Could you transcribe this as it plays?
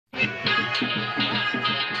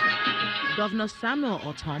Governor Samuel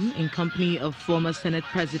Ortom, in company of former Senate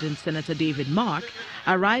President Senator David Mark,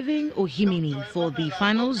 arriving Ohimini for the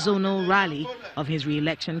final zonal rally of his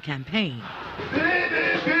re-election campaign.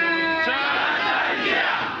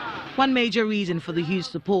 One major reason for the huge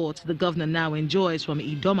support the governor now enjoys from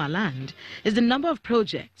Idoma land is the number of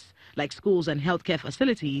projects, like schools and healthcare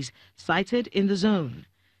facilities, sited in the zone.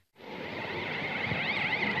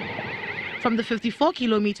 From the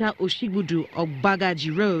 54-kilometer Oshigbudu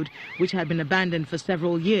Obagaji road, which had been abandoned for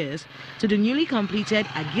several years, to the newly completed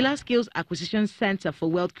Aguila Skills Acquisition Center for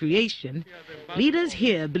Wealth Creation, leaders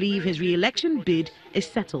here believe his re-election bid is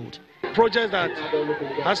settled. Project that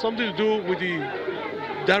has something to do with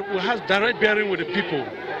that has direct bearing with the people,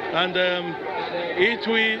 and it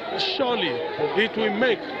will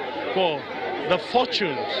make for the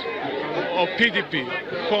fortunes of PDP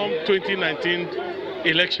come 2019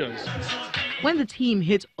 elections. When the team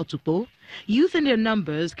hit Otukpo, youth in their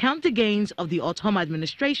numbers count the gains of the Ortom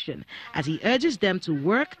administration as he urges them to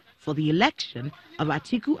work for the election of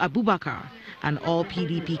Atiku Abubakar and all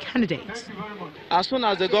PDP candidates. As soon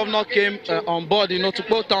as the governor came on board in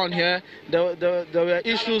Otukpo town here, there were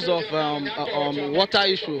issues of water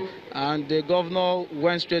issue, and the governor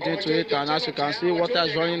went straight into it, and as you can see, water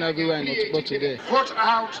is running everywhere in Otukpo today. Vote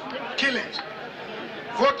out killings,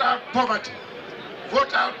 vote out poverty,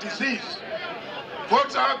 vote out disease,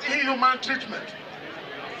 vote out inhuman treatment,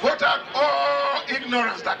 vote out all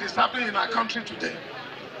ignorance that is happening in our country today.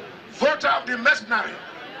 Vote out the mercenary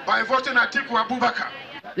by voting Atiku Abubakar.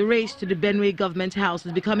 The race to the Benue government house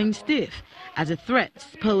is becoming stiff as the threats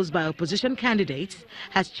posed by opposition candidates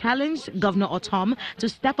has challenged Governor Ortom to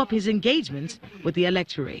step up his engagement with the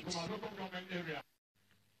electorate.